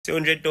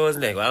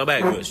200,000 like, I'll buy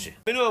a grocery.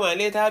 You know, man,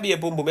 later I'll be a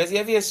boom boom. I see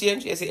a face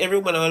change. I see every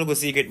woman will go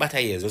secret matter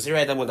years. You see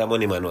right amount of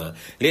money, man.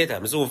 Later,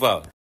 I'm so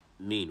far.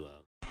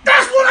 Meanwhile.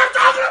 That's what I'm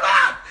talking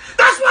about!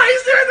 That's why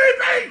he's the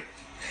MVP!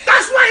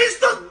 That's why he's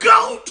the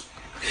GOAT!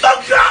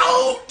 The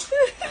GOAT!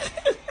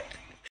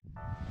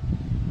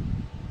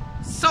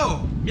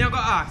 So, me I go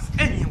ask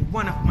any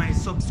one of my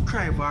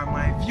subscriber or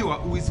my viewer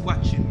who is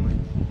watching me.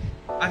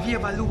 Have you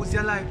ever lose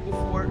your life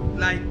before?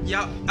 Like,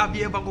 have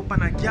you ever go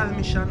on a gyal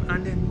mission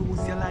and then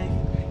lose your life?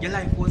 Your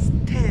life was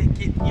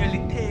nearly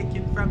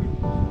taken from you.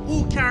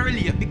 Who can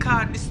relate?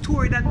 Because the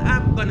story that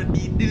I'm gonna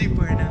be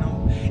delivering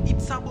now,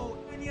 it's about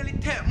I nearly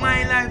take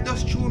my life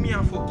just through me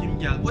and fucking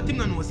gyal. But him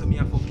don't know so me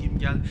and fucking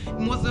gyal.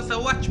 He was just a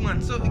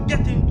watchman, so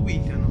get into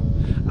it, you know.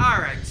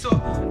 Alright,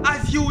 so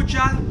as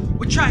usual,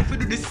 we try to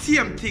do the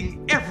same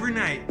thing every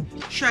night.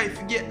 Try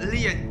to get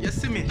late, you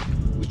see me?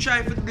 We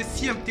try to do the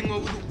same thing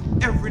what we do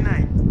every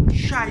night.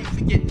 Try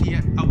to get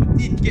late, and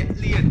we did get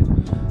late.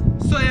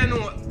 So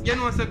you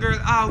know, so girl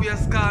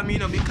always call me, you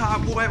know,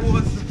 because boy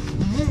was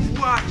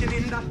moonwalking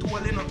in that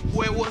hole, you know.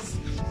 Boy was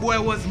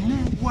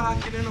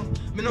moonwalking, you know.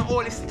 Me no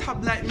only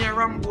stop like me a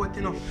ramboat,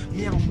 you know.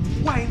 Me a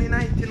whining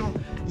night, you know.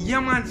 Yeah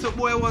man, so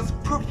boy was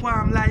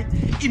perform like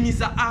him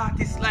is an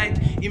artist, like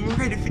him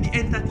ready for the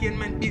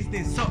entertainment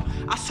business. So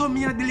I saw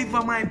me a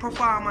deliver my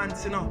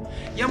performance, you know.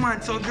 Yeah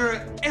man, so girl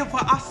ever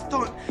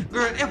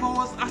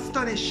was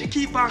astonished. She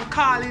keep on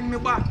calling me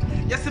back.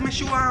 You see me,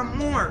 she want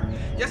more.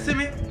 You see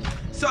me?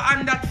 So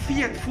on that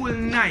fateful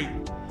night,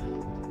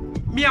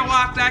 me I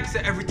walk like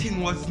say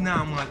everything was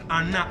normal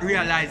and not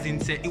realizing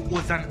say it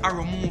was an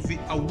horror movie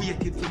I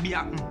waited to be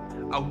happen.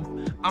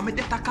 And my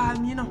data call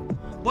me, you know.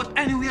 But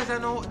anyways, I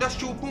know that's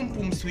true pum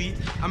pum sweet.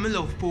 I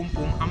love pum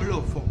pum. I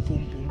love fuck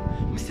pum pum.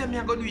 Me say me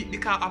I go do it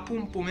because I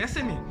pum pum. You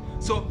see me?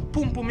 So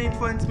pum pum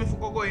influence me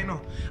for go, you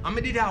know. And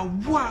me did that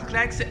walk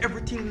like say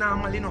everything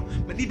normal, you know.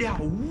 Me did that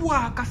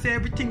walk I say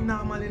everything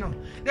normal, you know.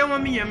 Then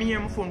when me hear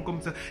my phone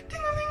come say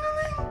ting a ling a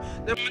ling.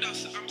 Then me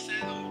just I'm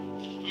saying no.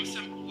 I'm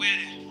saying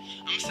where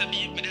I'm saying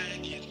be me there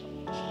again.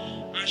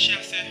 And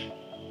she say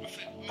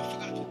me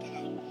forgot to tell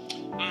her.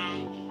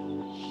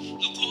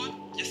 Look out,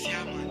 you see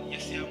a man,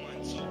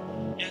 so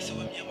me I say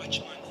what me a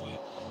watch man for.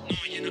 No,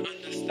 you don't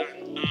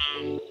understand.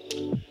 I'm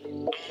a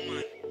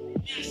man.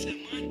 Me I say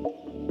man,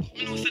 but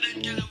me know say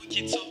them girl are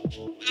wicked, so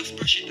me just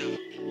brush it off.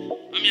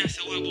 And me I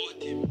say what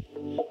about him?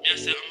 Me I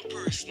say I'm a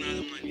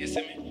personal man, you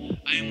see me?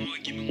 I am going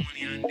to give me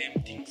money and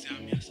them things, yeah,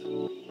 me I say.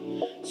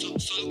 So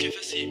look if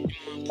you see him a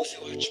pussy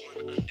watch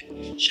man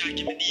and she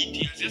give me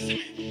details, you see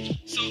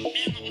me? So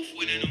me and my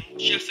phone, you know,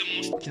 she say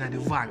most in the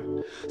van.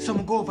 So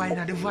me go over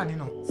in the van, you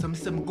know. So me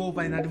say me go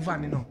over in the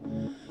van, you know.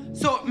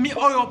 So me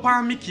hurry up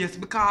on my case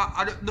because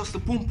I just the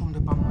pum pum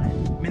the palm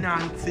line. Me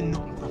not look for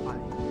nothing properly.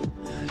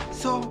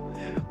 So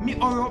me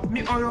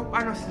hurry up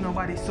and I see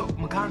nobody. So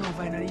me gone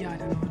over in the yard,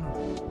 you know.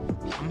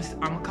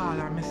 I'm call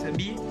her, I say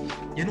B,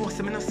 you know,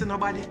 say me not see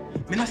nobody.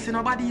 Me not see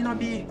nobody, you know,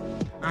 B.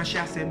 And she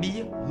say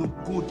B, look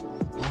good.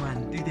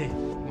 Man, today,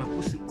 my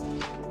pussy.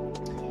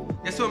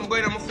 Yes, so I'm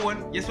going on my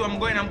phone. Yes, so I'm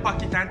going on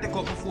pocket and take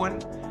up my phone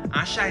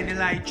and shine the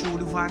light through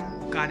the van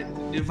because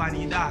the van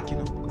is dark, you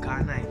know,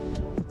 because night.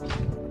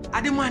 I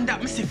demand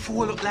that me see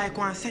fall up like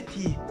one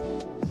settee.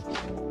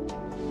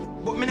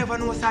 But me never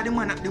know say the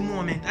man at the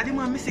moment. I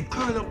demand me see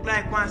curl up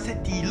like one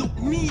settee. Look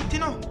neat, you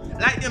know,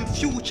 like them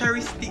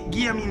futuristic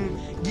gaming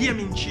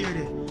chair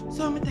there.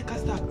 So me take a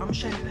stop. I'm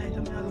shine the light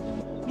and me look.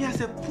 Me I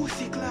say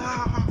pussy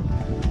claw.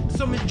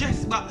 So me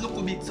dress back look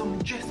a bit. So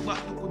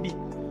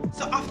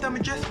after me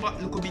dress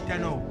back look a bit, you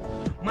know,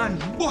 man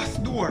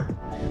bust door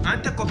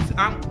and take up and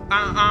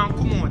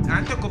come out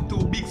and take up to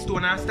a big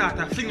stone and start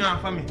a fling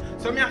off of me.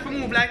 So me have to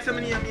move like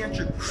somebody near me a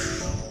trick.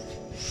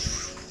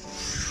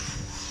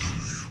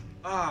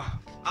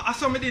 I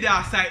saw me did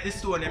that side the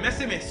stone, you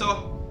see me?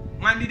 So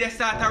man did they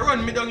start to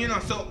run me down, you know.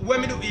 So what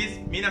me do is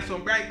me in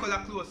some bright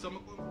color clothes. So me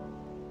come.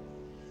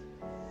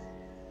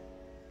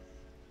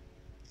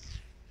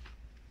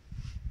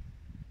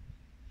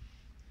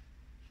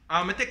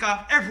 I take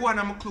off every one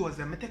of my clothes.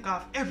 I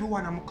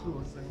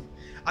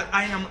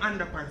am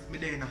underpants me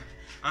there now.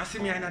 And see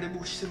me in the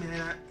bush, see me in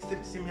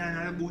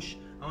the bush.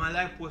 And my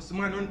life post, the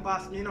man run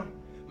past me, you know.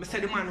 I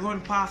say the man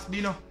run past me,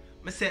 you know.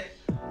 I say,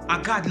 a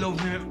God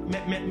love me,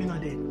 make me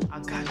not dead. A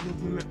God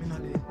love me, make me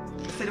not dead.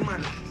 I say the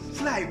man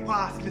fly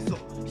past me, so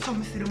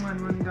I see the man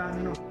run gone,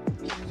 you know.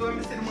 So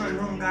I see the man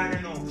run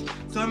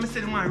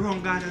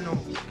gone, you know.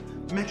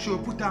 Make sure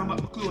put on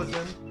back my clothes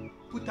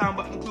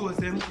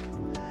them.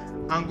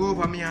 And go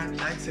over me and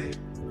like say,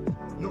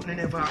 nothing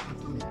ever happened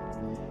to me.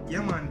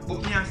 Yeah man,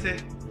 but me I say,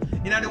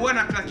 in the 1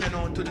 o'clock you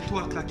know, to the 2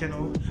 o'clock you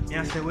know, me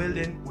I say, well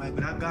then, why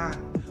could I gone?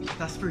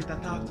 But a spirit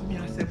attack to me,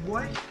 I say,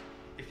 boy,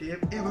 if you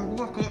ever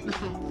walk out there,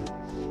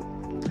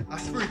 a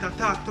spirit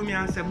attack to me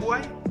and say,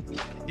 boy,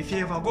 if you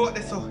ever go out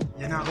there so,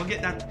 you're not gonna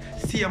get that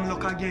same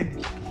luck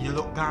again. You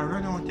look gonna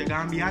run out, you're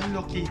gonna be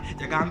unlucky,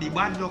 you're gonna be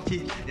bad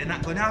lucky, you're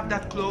not gonna have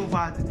that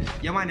clover.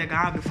 Yeah man, you're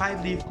gonna have the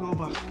 5-leaf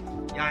clover.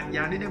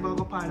 Yeah, they never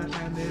go part of the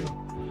time there, you know.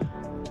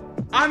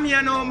 And me,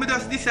 you know, me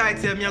just decide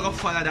say me go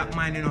follow that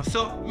man, you know.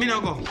 So, me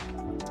no go.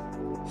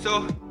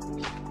 So,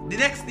 the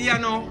next day,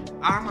 I'm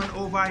an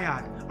over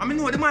yard. I mean,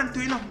 know the man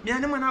too, you know. Me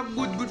and the man are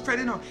good friend,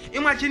 you know.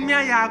 Imagine me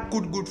and you are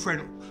good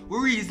friend. We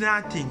reason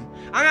and thing.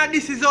 And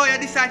this is how you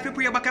decide to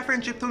pray back a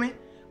friendship to me.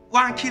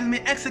 Want kill me,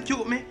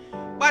 execute me.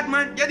 But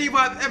man, you don't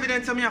have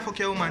evidence of me fuck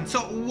your woman. So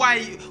why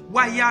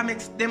you make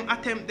them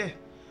attempt there?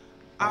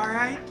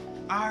 Alright.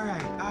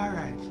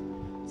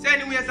 So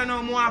anyways, I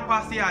know more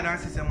past the yard and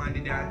see some man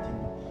did that thing.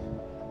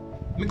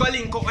 I go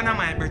link up one of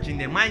my virgin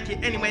them. Mikey,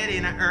 anywhere they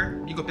in the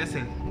earth, you go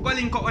yourself. I go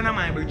link up one of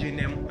my virgin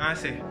them and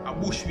say, a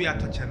bush we are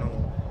touching now.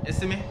 You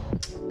see me?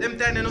 Them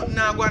time they nothing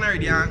now go on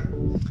already,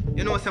 and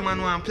you know some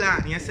man want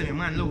plant, you see me?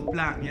 Man love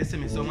plant, you see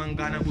me? So man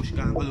go on a bush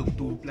can go look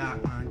to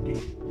plant and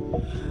thing.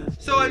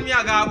 So when me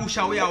a go a bush,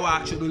 we a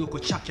walk through the local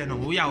chap, you know.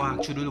 We a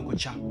walk through the local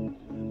chap.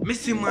 Me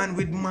see man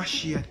with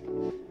machete.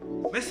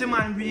 Me see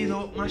man reel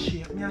out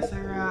machete. Me a say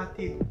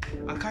ratty.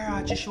 A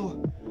Karachi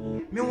show.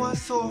 Me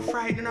was so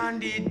frightened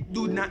and they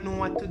do not know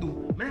what to do.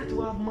 Me not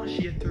to have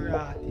machete to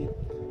ratty.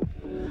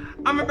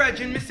 And my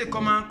brethren, me say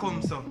come and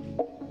come so.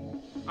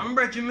 And my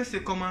brethren, me say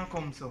come and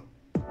come so.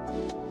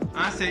 And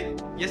I say,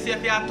 you see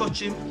if you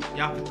touch him,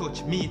 you have to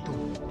touch me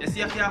too. You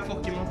see if you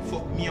fuck him up,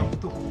 fuck me up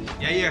too.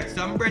 You hear?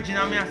 So I'm brethren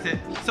and me I say,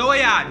 so what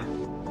you do?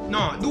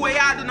 No, do what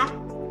you do now.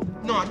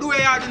 No, do what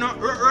you do now.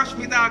 Rush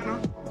me dog now.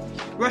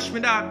 Rush me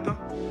dog now.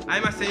 I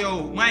must say,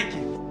 yo, Mikey,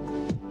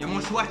 you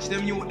must watch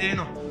them youth there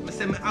now. I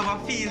say, I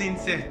have a feeling,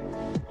 say,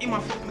 he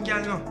must fuck me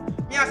girl now.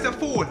 Me I say,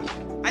 fool,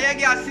 I your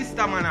girl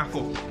sister man I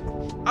fuck.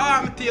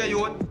 I want to tell you,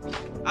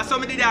 I saw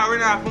me did that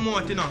run off from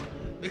out, you know.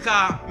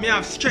 Because me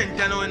have strength,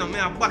 you know, me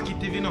have back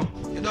it, you know.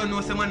 You don't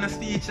know someone is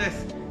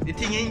speechless. The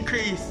thing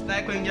increase,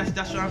 like when you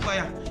just on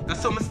fire.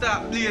 That's so I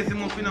start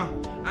blazing up, you know.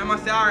 I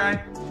must say, alright,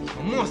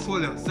 I must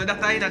hold you. So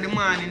that I in the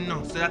morning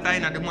now.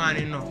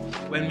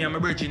 When me and my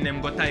virgin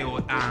them go tie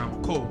out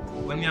cow.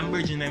 When me and my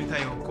virgin them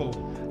tie out cow.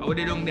 I would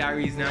down there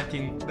reason I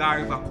think the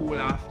river cool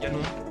off, you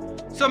know.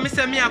 So me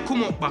say me a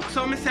come up back.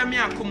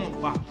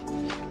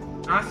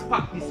 And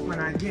spot this man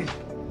again.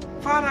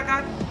 Father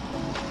God.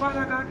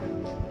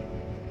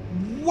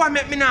 What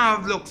make me not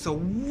have luck so?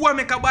 What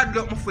make a bad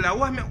luck me full of?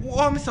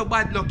 What me so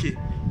bad lucky?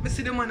 Me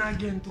see the man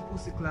again to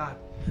pussy clad.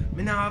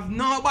 Me not have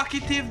no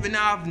bucketive, me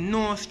not have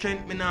no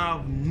strength, me not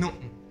have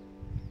nothing.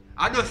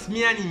 I just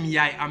me and him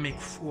eye I make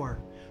 4.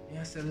 Me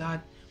I say,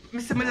 Lord,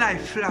 me see my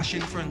life flash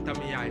in front of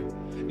me eye.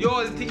 The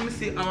whole thing me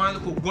see I want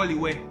to look gully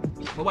way.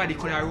 Nobody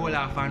could have roll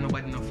off and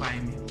nobody not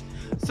find me.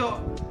 So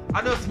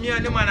I just me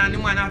and the man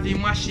have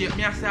him mash it.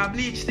 Me I say I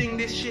bleach thing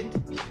this shit.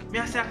 Me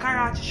I say I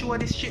Karachi show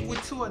this shit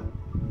with sword.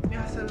 Me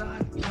I say,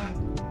 Lord,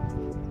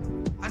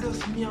 I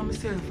just me and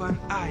myself and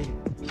I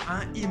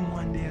and him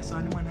one day,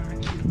 so the man a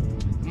kill me.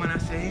 The man a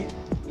say,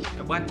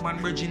 the bad man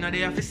virgin a day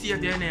have to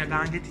save you and you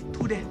gonna get it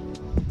today.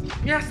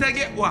 Me I say,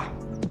 get what?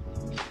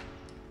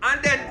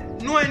 And then,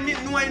 knowing me,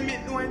 me I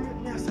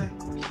say,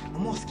 I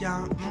must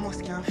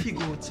can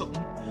figure out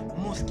something. For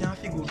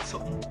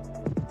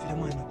the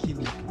man to kill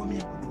me. What me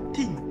have to do?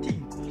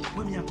 Think.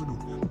 What me have to do?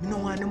 Me no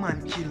want the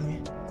man kill me.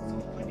 So,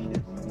 what me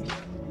that?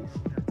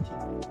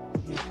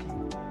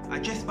 I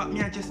just back,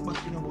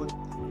 you know, but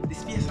the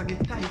space I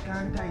get tighter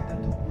and tighter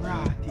to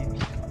rotting.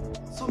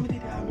 So me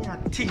did me a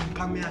think,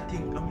 and me a say,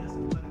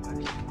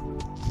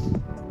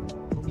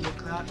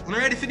 you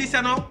ready for this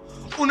now?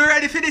 You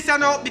ready for this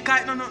now?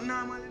 Because no,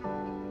 normal, you know.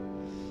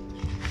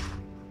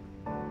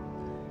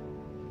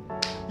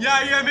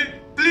 Yeah, hear me?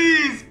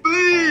 Please,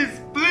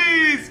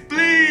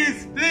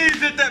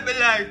 don't take me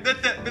life.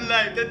 Don't take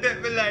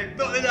me life.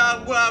 Don't let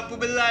her go out for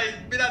my life.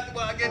 Me not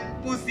want to get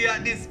pussy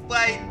at this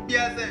fight.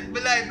 Yeah, my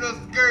life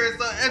just curse,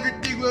 so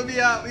everything will be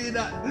out with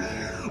that.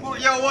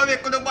 Yo, what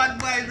make you the bad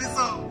vibes me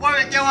so? What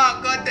make you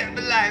want to take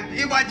my life?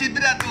 Imagine me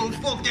that to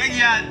fuck your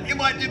girl.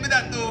 Imagine me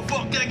that to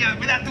fuck your girl.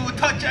 Me that to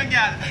touch your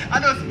girl. I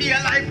just be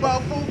alive for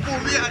boom,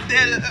 me a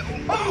tell.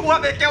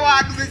 What make you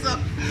want to me so?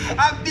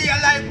 I be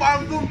alive for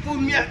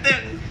boom, me a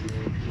tell.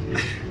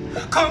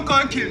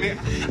 Come kill me.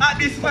 At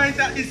this point,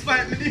 me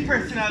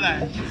depressed in a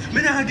life.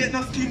 Me not get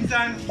no skins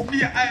and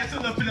be an eye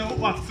sold up in a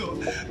box so.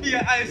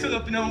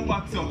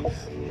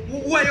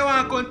 Why you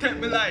want to come take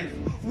my life?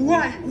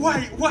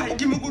 Why?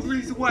 Give me a good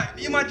reason why.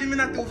 Imagine me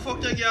not to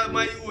fuck your girl,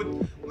 my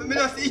youth. Me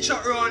just each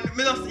out round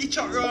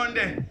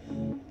there.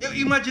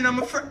 Imagine I'm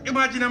a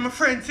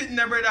friend sitting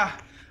there, brother.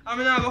 I'm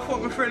not gonna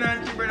fuck my friend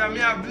auntie, brother. Me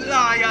have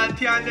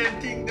loyalty and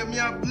them things. Me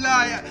have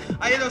loyalty.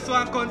 And you just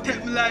want to come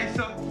take my life,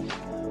 so.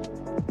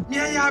 Me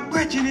and your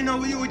brethren, you know,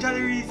 we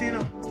usually reason, you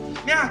know.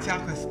 Me ask you a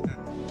question.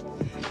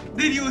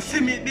 Did you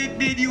see me?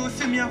 Did you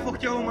see me and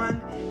fuck your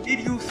woman?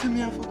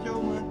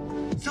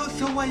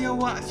 So why you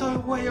want to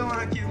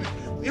kill me?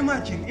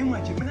 Imagine, me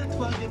not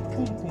want to get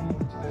pum.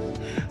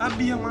 I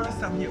be a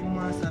master, babe.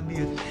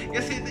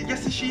 You see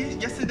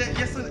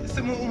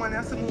my woman,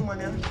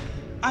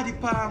 At the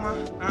Palmer.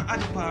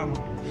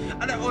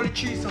 And the only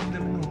three some of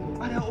them know.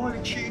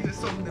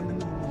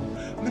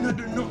 Me not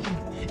do nothing.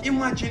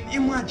 Imagine, me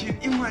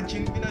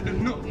not do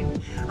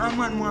nothing. A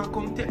man want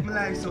come take my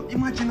life, so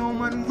imagine how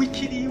man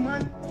wicked,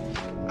 man.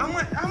 A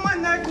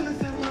man not gonna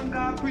say man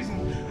go to prison.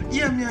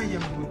 Hear me,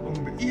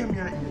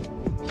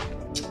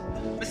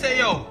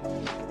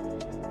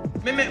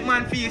 Me make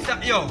man feel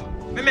sad, yo.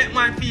 Me make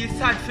man feel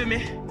sad for me.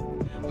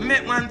 Me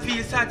make man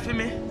feel sad for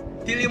me.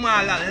 Till him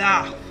all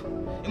laugh.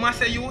 He must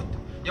say, youth,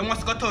 you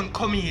must go turn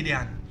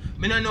comedian.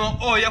 Me don't know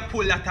how you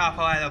pull that off a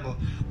while ago.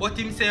 But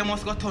him say you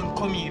must go turn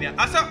comedian.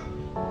 I said,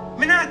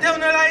 me not tell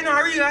no lie,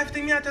 no real life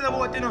thing me I tell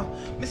about, you know.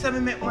 Me say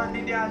me make man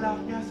the day I laugh,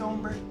 me a say,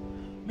 hombre.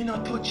 Me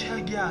not touch a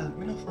girl.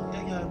 Me not fuck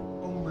a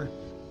girl, hombre.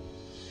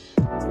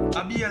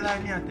 I be a lie,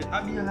 me I tell.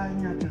 I be a lie,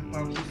 me I tell,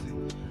 man, pussy.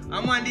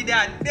 I'm on the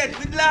day dead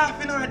with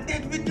laugh, you know.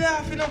 Dead with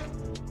laugh, you know.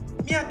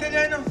 Me I tell you,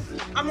 you know.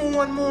 I'm a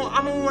one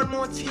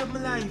more to save my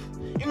life.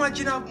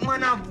 Imagine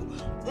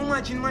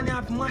man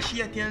have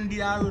machete and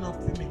did I run up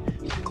for me.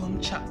 Come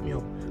chat me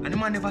up. And the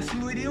man never see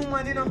me with the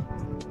woman, you know.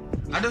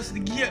 I just the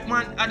gate,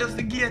 man. I just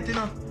the gate, you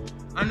know.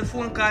 And the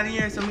phone call in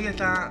here, so I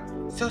get a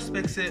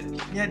suspect say,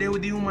 me there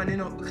with the woman, you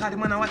know. Because the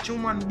man I watch the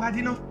woman bad,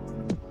 you know.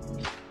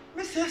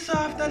 Me say so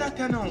after that,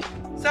 you know.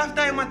 So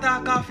after him I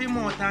talk off him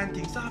out and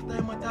things. So after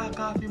him I talk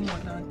off him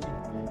out and things.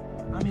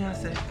 And me I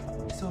say,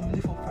 so me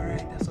live up for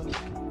right there, so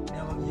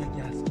never give a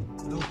gas.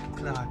 Look,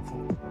 Clark.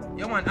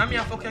 Yeah, man, I'm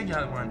here fuck your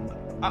girl, man.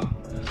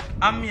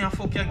 I'm here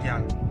fuck your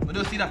girl. But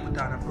don't see that put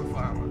on a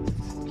performance.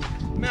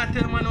 Me I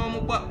tell man how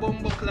I'm back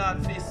bumbo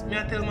clad fist. Me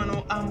I tell man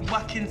how I'm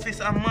backing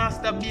fist. I'm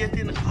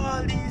masturbating.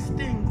 All these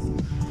things.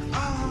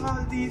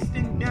 All these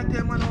things. Me I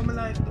tell man how me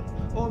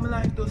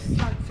like to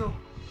sad so.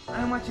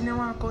 I'm watching them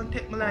want to come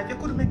take my life. You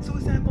could make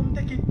suicide, come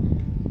take it.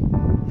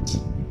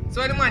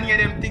 So the man hear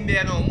them thing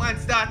there, you know. Man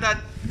started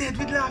dead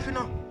with laugh, you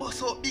know.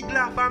 Also big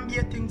laugh and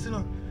be things, you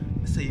know.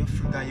 I say you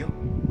frigga you.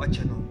 Watch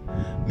you know.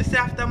 I say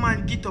after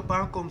man get up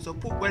and come so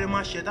put where the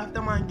man shit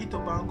after man get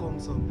up and come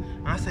so.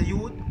 And I say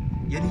youth,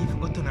 you need to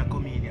go to a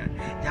comedian.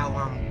 You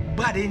want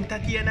bad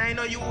entertainer, you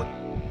know youth.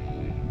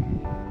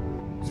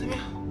 See me?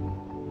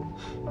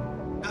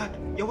 God,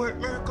 you work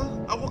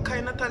miracle? And what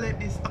kind of talent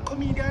this? A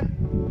comedian?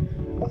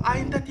 I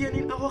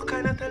entertaining, and what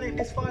kind of talent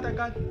this, Father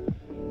God?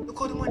 Look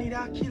how the money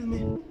that kill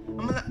me.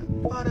 I'm like,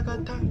 Father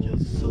God, thank you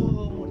so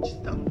much.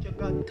 Thank you,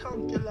 God.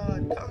 Thank you,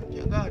 Lord. Thank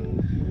you, God.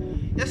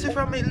 You see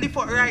from me, lift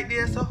up right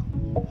there, so.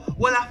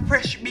 Well, a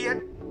fresh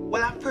beard.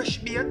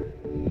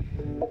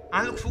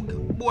 And look for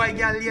boy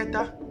girl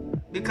later.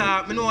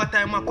 Because I know what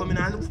time I come in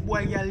and look for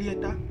boy girl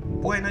later.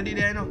 Boy no did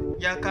there, you know.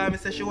 Girl call me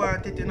say she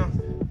want it, you know.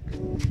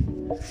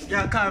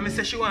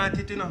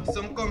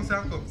 Some comes.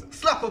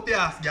 Slap up your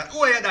ass, girl.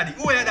 Who are your daddy?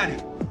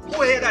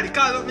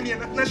 Call up me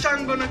name. No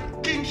Shango, no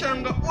King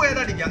Shango. Who are your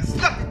daddy, girl?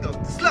 Slap it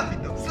up.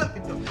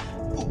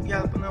 Fuck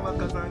girl, put no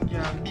backers and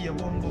girl. Be a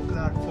bumbo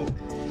clad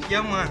fuck.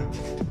 Yeah, man.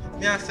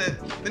 Me I say,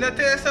 me not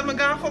tell you something,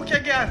 I'm gonna fuck your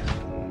girl.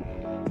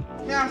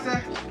 Me I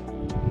say,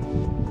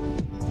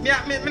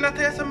 me not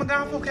tell you something,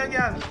 I'm gonna fuck your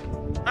girl.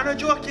 I'm a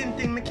joking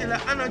thing, me killer.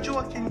 I'm a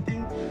joking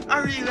thing.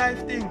 A real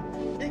life thing.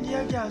 You give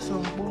your girl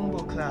some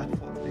bumbo clad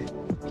fuck there.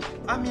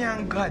 And me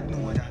and God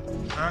know that.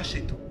 And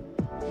shit too.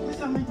 Me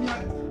say me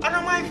girl. And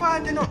not my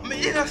fault, you know.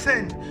 Me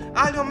innocent.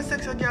 Although me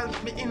sex a girl,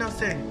 me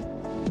innocent.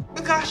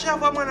 Because she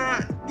have a man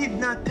that did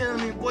not tell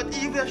me. But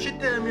even if she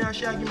tell me and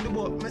she give me the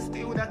book, me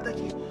still would have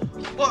taken it.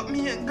 But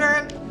me,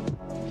 girl,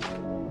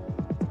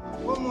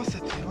 one more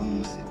set.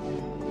 I'm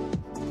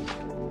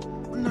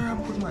not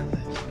ramp with man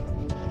life.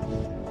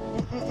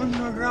 I'm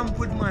not ramp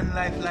with man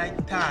life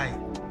like tie.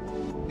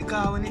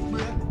 Because when it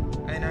break,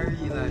 I don't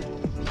real life.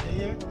 You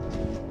hear?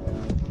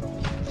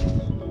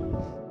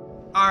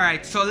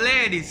 Alright, so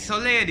ladies,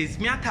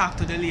 me I talk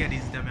to the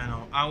ladies them, you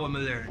know, and what me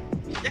learn.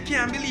 You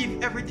can't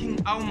believe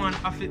everything a woman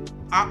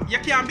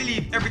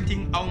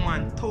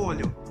told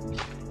you.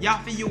 You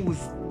have to use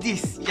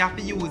this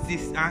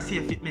and see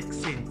if it makes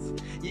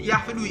sense. You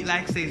have to do it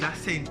like say it's a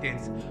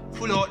sentence.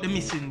 Full out the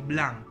missing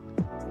blank.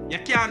 You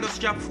can't just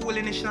drop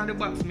foolishness on the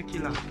box, me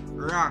killer.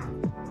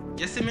 Wrong.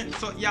 You see me?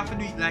 So you have to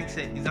do it like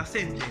say it's a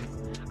sentence.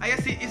 And you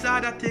see, it's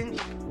other thing.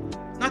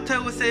 Not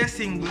tell you say you're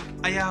single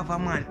and you have a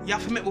man. You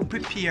have to make you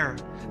prepare.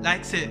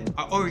 Like say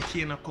a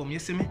hurricane come, you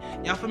see me?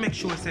 You have to make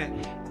sure say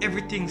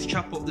everything's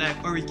chopped up like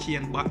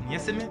hurricane button, you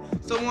see me?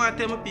 So I want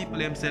to tell my people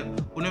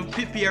themselves, when I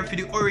prepare for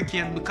the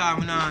hurricane because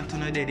I'm not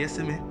dead, you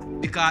see me?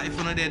 Because if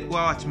you're not dead, go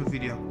watch my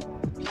video.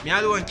 Me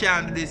alone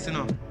can't do this, you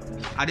know.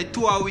 And the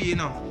two of we, you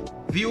know,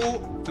 view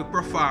to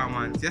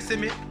performance, you see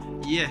me?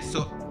 Yes,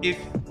 so if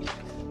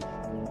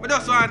I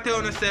just want to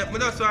tell you,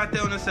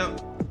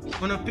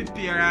 when I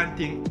prepare and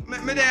thing,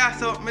 me there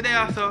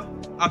also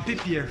I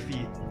prepare for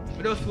you.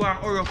 I just want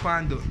to hurry up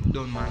and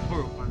done, man.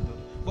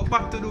 But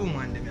back to the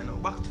woman, them, you know.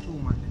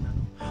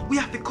 We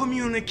have to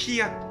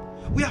communicate.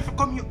 We have to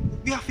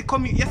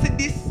communicate.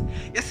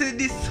 You see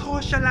this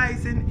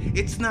socializing,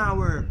 it's not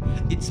work.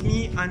 It's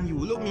me and you.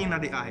 Look me in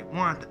the eye.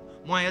 Want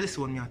you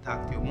listen when I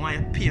talk to you. Want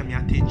you pay me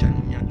attention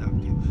when I talk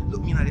to you.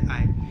 Look me in the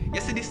eye.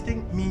 You see this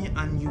thing, me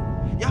and you.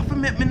 You have to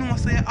make me know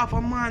so you have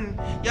a man.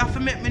 You have to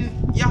make me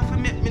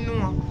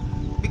know.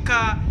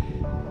 Because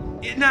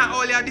it not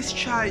only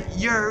destroy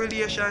your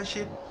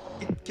relationship,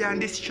 it can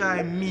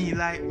destroy me,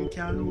 like me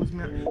can lose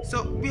me.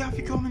 So we have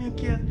to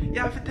communicate. You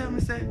have to tell me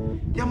say,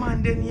 your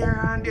man then here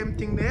and them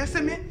thing there. You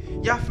see me?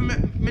 You have to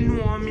make me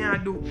know what me I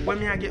do, what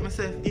me I get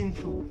myself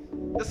into.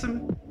 You see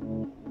me?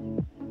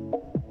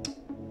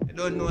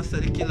 don't know so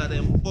the killer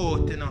them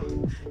out, you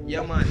know.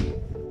 Yeah man.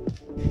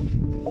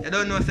 You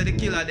don't know so the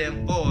killer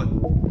them out.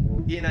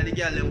 In the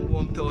girl them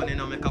hometown, you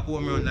know, make a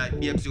home run like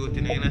babes out,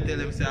 you know. You tell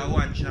them say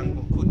one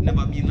Shango could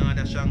never be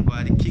another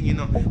Shango. The king, you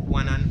know,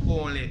 one and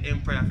only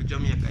emperor for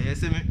Jamaica. You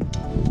see me?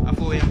 A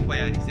four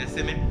empire this, you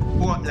see me?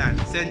 Portland,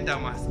 St.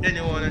 Thomas,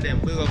 any one of them,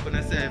 big up on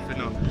yourself, you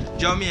know.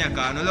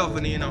 Jamaica, no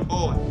love, you know,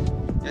 out.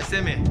 You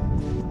see me?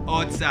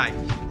 Outside.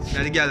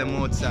 Now the girl them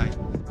outside.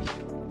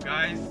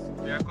 Guys,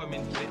 we are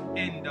coming to the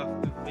end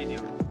of the video.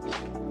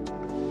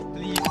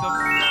 Please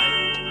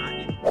subscribe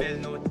and hit bell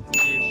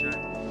notification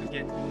to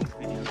get those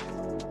videos.